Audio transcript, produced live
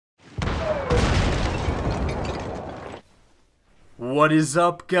What is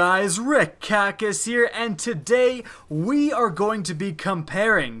up, guys? Rick Cacus here, and today we are going to be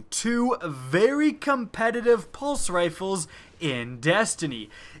comparing two very competitive pulse rifles in Destiny.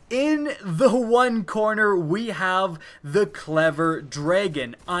 In the one corner, we have the Clever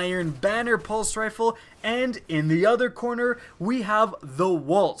Dragon Iron Banner pulse rifle, and in the other corner, we have the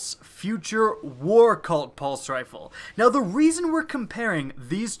Waltz Future War Cult pulse rifle. Now, the reason we're comparing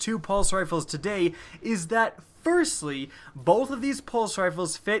these two pulse rifles today is that firstly, both of these pulse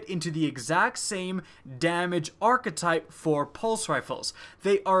rifles fit into the exact same damage archetype for pulse rifles.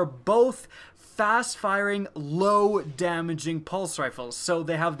 They are both fast-firing, low-damaging pulse rifles, so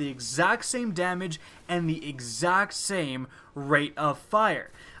they have the exact same damage and the exact same rate of fire.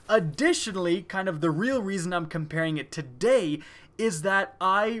 Additionally, kind of the real reason I'm comparing it today is that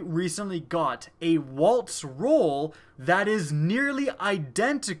I recently got a Waltz roll that is nearly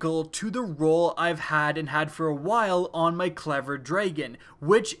identical to the roll I've had for a while on my Clever Dragon,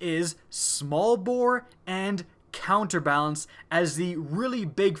 which is small bore and counterbalance as the really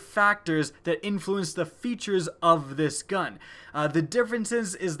big factors that influence the features of this gun. The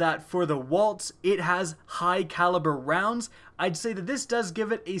differences is that for the Waltz, it has high caliber rounds. I'd say that this does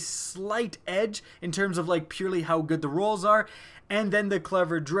give it a slight edge in terms of like purely how good the rolls are. And then the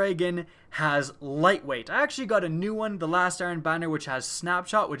Clever Dragon has lightweight. I actually got a new one, the last Iron Banner, which has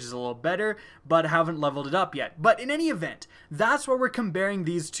Snapshot, which is a little better, but haven't leveled it up yet. But in any event, that's why we're comparing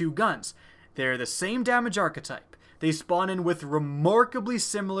these two guns. They're the same damage archetype. They spawn in with remarkably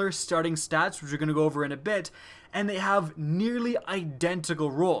similar starting stats, which we're going to go over in a bit, and they have nearly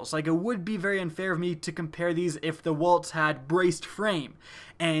identical rolls. Like, it would be very unfair of me to compare these if the Waltz had braced frame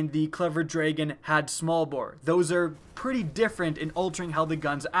and the Clever Dragon had small bore. Those are pretty different in altering how the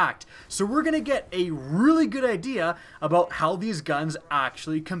guns act. So we're going to get a really good idea about how these guns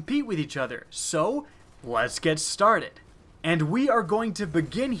actually compete with each other. So let's get started. And we are going to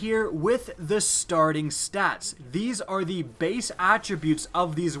begin here with the starting stats. These are the base attributes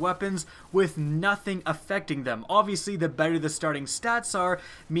of these weapons with nothing affecting them. Obviously, the better the starting stats are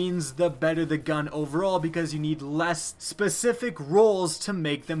means the better the gun overall because you need less specific rolls to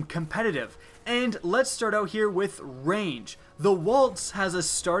make them competitive. And let's start out here with range. The Waltz has a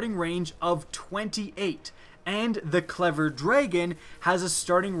starting range of 28, and the Clever Dragon has a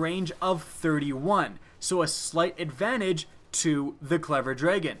starting range of 31. So a slight advantage to the Clever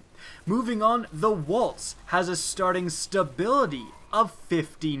Dragon. Moving on, the Waltz has a starting stability of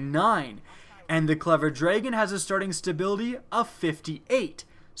 59, and the Clever Dragon has a starting stability of 58.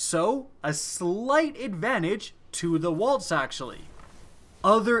 So a slight advantage to the Waltz actually.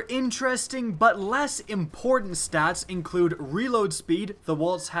 Other interesting but less important stats include reload speed. The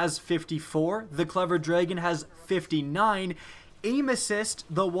Waltz has 54, the Clever Dragon has 59. Aim assist,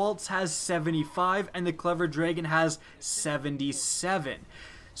 the Waltz has 75 and the Clever Dragon has 77.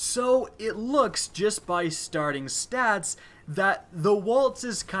 So it looks, just by starting stats, that the Waltz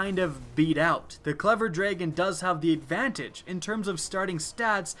is kind of beat out. The Clever Dragon does have the advantage in terms of starting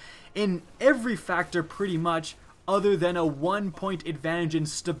stats in every factor pretty much, other than a 1-point advantage in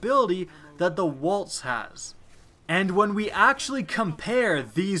stability that the Waltz has. And when we actually compare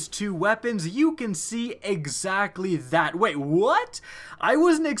these two weapons, you can see exactly that. Wait, what? I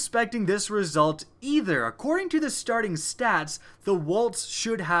wasn't expecting this result either. According to the starting stats, the Waltz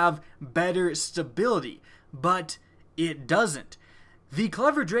should have better stability, but it doesn't. The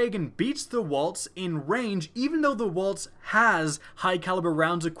Clever Dragon beats the Waltz in range, even though the Waltz has high caliber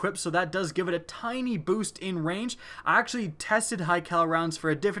rounds equipped, so that does give it a tiny boost in range. I actually tested high caliber rounds for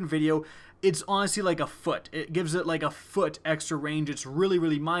a different video. It's honestly like a foot. It gives it like a foot extra range. It's really,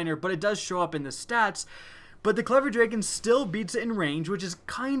 really minor, but it does show up in the stats. But the Clever Dragon still beats it in range, which is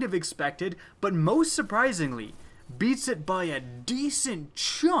kind of expected, but most surprisingly, beats it by a decent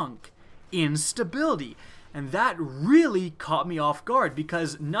chunk in stability. And that really caught me off guard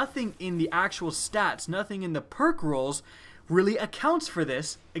because nothing in the actual stats, nothing in the perk rolls really accounts for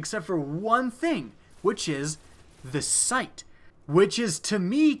this except for one thing, which is the sight. Which is, to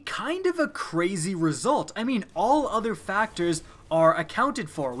me, kind of a crazy result. I mean, all other factors are accounted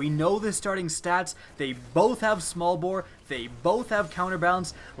for. We know the starting stats. They both have small bore. They both have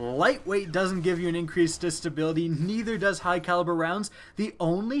counterbalance. Lightweight doesn't give you an increase to stability. Neither does high caliber rounds. The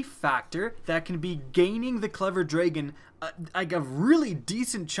only factor that can be gaining the Clever Dragon like a really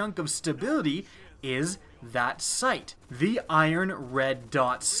decent chunk of stability is that sight. The iron red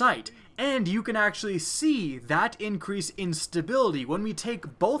dot sight. And you can actually see that increase in stability when we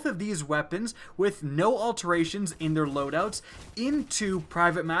take both of these weapons with no alterations in their loadouts into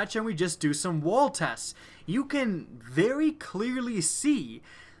private match and we just do some wall tests. You can very clearly see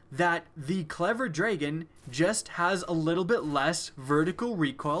that the Clever Dragon just has a little bit less vertical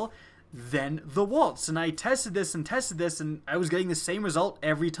recoil than the Waltz. And I tested this and I was getting the same result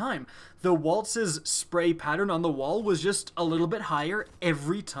every time. The Waltz's spray pattern on the wall was just a little bit higher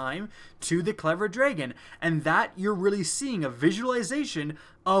every time to the Clever Dragon. And that you're really seeing a visualization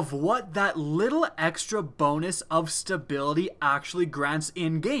of what that little extra bonus of stability actually grants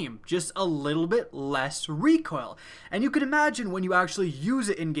in-game. Just a little bit less recoil. And you can imagine when you actually use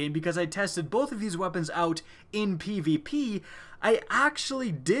it in-game, because I tested both of these weapons out in PvP, I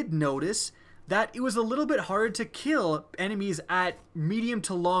actually did notice that it was a little bit harder to kill enemies at medium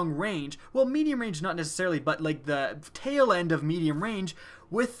to long range. Well, medium range not necessarily, but like the tail end of medium range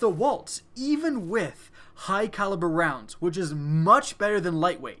with the Waltz, even with high caliber rounds, which is much better than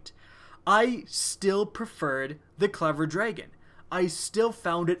lightweight. I still preferred the Clever Dragon. I still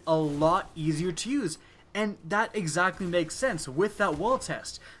found it a lot easier to use. And that exactly makes sense with that wall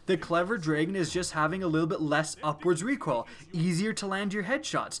test. The Clever Dragon is just having a little bit less upwards recoil, easier to land your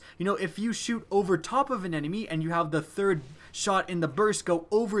headshots. You know, if you shoot over top of an enemy and you have the third shot in the burst go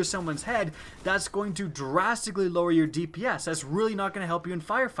over someone's head, that's going to drastically lower your DPS. That's really not going to help you in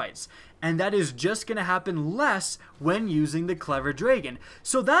firefights. And that is just going to happen less when using the Clever Dragon.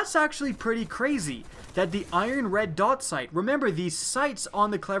 So that's actually pretty crazy that the iron red dot sight, remember these sights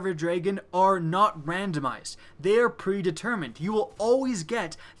on the Clever Dragon are not randomized. They are predetermined. You will always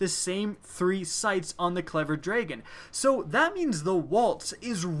get the same 3 sights on the Clever Dragon. So that means the Waltz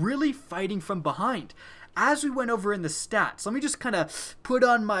is really fighting from behind. As we went over in the stats, let me just kind of put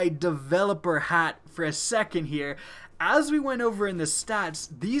on my developer hat for a second here. As we went over in the stats,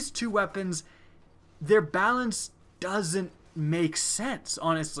 these two weapons, their balance doesn't make sense,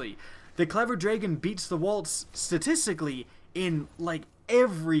 honestly. The Clever Dragon beats the Waltz statistically in like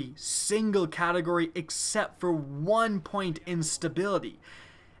every single category except for 1 point in stability.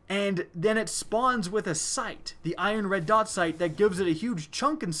 And then it spawns with a sight, the iron red dot sight, that gives it a huge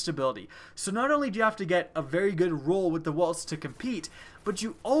chunk in stability. So not only do you have to get a very good roll with the Waltz to compete, but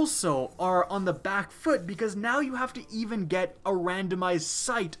you also are on the back foot because now you have to even get a randomized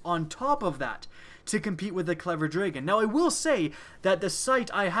sight on top of that to compete with the Clever Dragon. Now I will say that the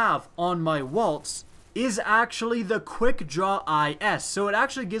sight I have on my Waltz is actually the Quick Draw IS, so it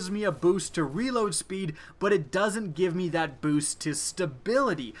actually gives me a boost to reload speed, but it doesn't give me that boost to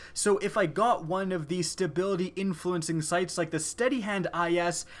stability. So if I got one of these stability influencing sights like the Steady Hand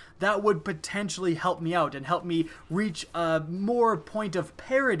IS, that would potentially help me out and help me reach a more point of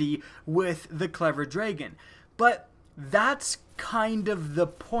parity with the Clever Dragon. But that's kind of the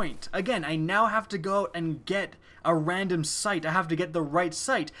point. Again, I now have to go out and get a random sight. I have to get the right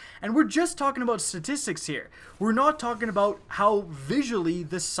sight. And we're just talking about statistics here. We're not talking about how visually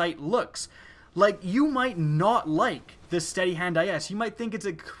the sight looks. Like, you might not like the Steady Hand IS. You might think it's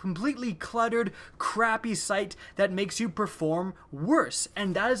a completely cluttered, crappy sight that makes you perform worse.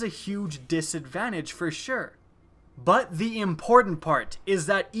 And that is a huge disadvantage for sure. But the important part is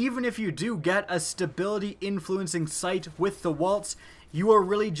that even if you do get a stability influencing sight with the Waltz, you are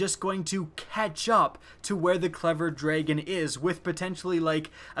really just going to catch up to where the Clever Dragon is with potentially,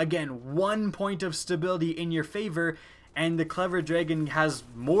 like, again, 1 point of stability in your favor, and the Clever Dragon has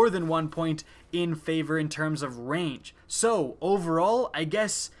more than 1 point in favor in terms of range. So overall, I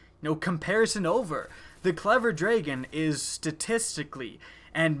guess, you know, comparison over. The Clever Dragon is statistically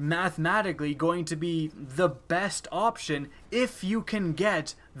and mathematically going to be the best option if you can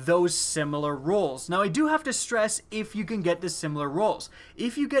get those similar rolls. Now I do have to stress if you can get the similar rolls.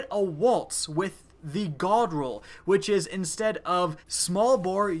 If you get a Waltz with the God roll, which is instead of small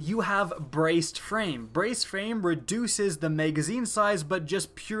bore, you have braced frame. Braced frame reduces the magazine size, but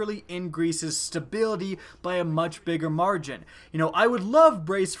just purely increases stability by a much bigger margin. You know, I would love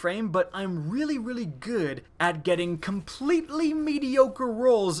braced frame, but I'm really good at getting completely mediocre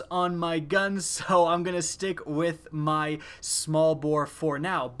rolls on my guns, so I'm gonna stick with my small bore for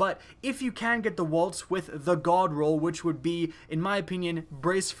now. But if you can get the Waltz with the God roll, which would be, in my opinion,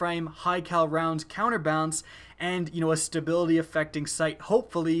 braced frame, high cal rounds, counterbalance, and, you know, a stability affecting sight,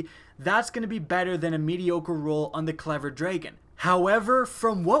 hopefully that's going to be better than a mediocre roll on the Clever Dragon. However,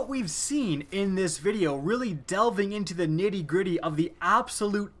 from what we've seen in this video, really delving into the nitty-gritty of the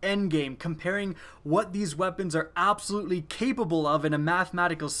absolute endgame, comparing what these weapons are absolutely capable of in a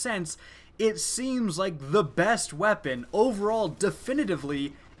mathematical sense, it seems like the best weapon overall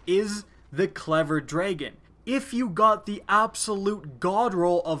definitively is the Clever Dragon. If you got the absolute God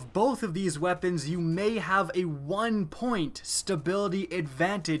roll of both of these weapons, you may have a 1 point stability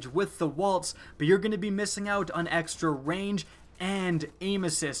advantage with the Waltz, but you're going to be missing out on extra range and aim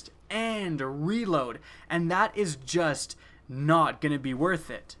assist and reload, and that is just not going to be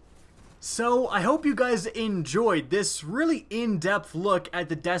worth it. So, I hope you guys enjoyed this really in-depth look at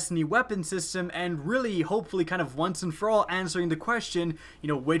the Destiny weapon system and really, hopefully, kind of once and for all answering the question,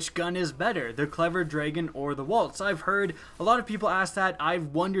 which gun is better, the Clever Dragon or the Waltz? I've heard a lot of people ask that, I've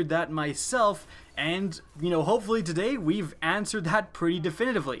wondered that myself, and, hopefully today we've answered that pretty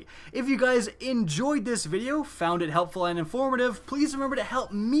definitively. If you guys enjoyed this video, found it helpful and informative, please remember to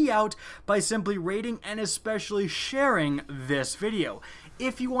help me out by simply rating and especially sharing this video.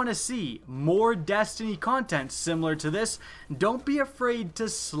 If you want to see more Destiny content similar to this, don't be afraid to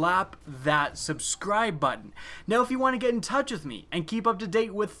slap that subscribe button. Now, if you want to get in touch with me and keep up to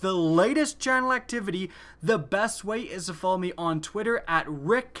date with the latest channel activity, the best way is to follow me on Twitter at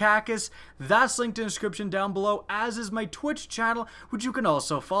RickCacus. That's linked in the description down below, as is my Twitch channel, which you can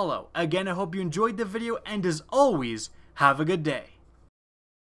also follow. Again, I hope you enjoyed the video, and as always, have a good day.